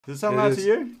Does it sound loud to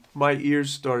you? My ears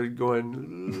started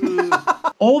going.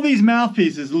 All these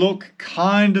mouthpieces look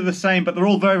kind of the same, but they're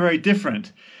all very, very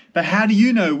different. But how do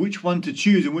you know which one to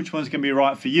choose and which one's going to be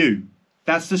right for you?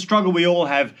 That's the struggle we all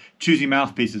have choosing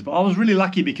mouthpieces. But I was really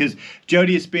lucky because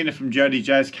Jody Espina from Jody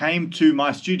Jazz came to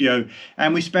my studio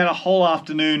and we spent a whole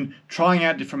afternoon trying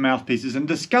out different mouthpieces and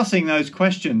discussing those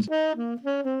questions.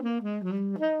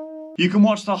 You can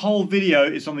watch the whole video.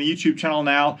 It's on the YouTube channel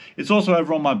now. It's also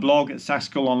over on my blog at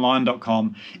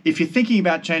saxschoolonline.com. If you're thinking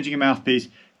about changing a mouthpiece,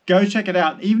 go check it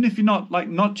out. Even if you're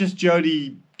not just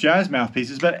Jody Jazz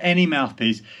mouthpieces, but any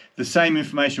mouthpiece, the same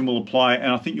information will apply,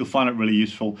 and I think you'll find it really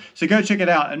useful. So go check it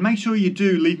out and make sure you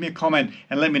do leave me a comment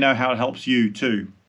and let me know how it helps you too.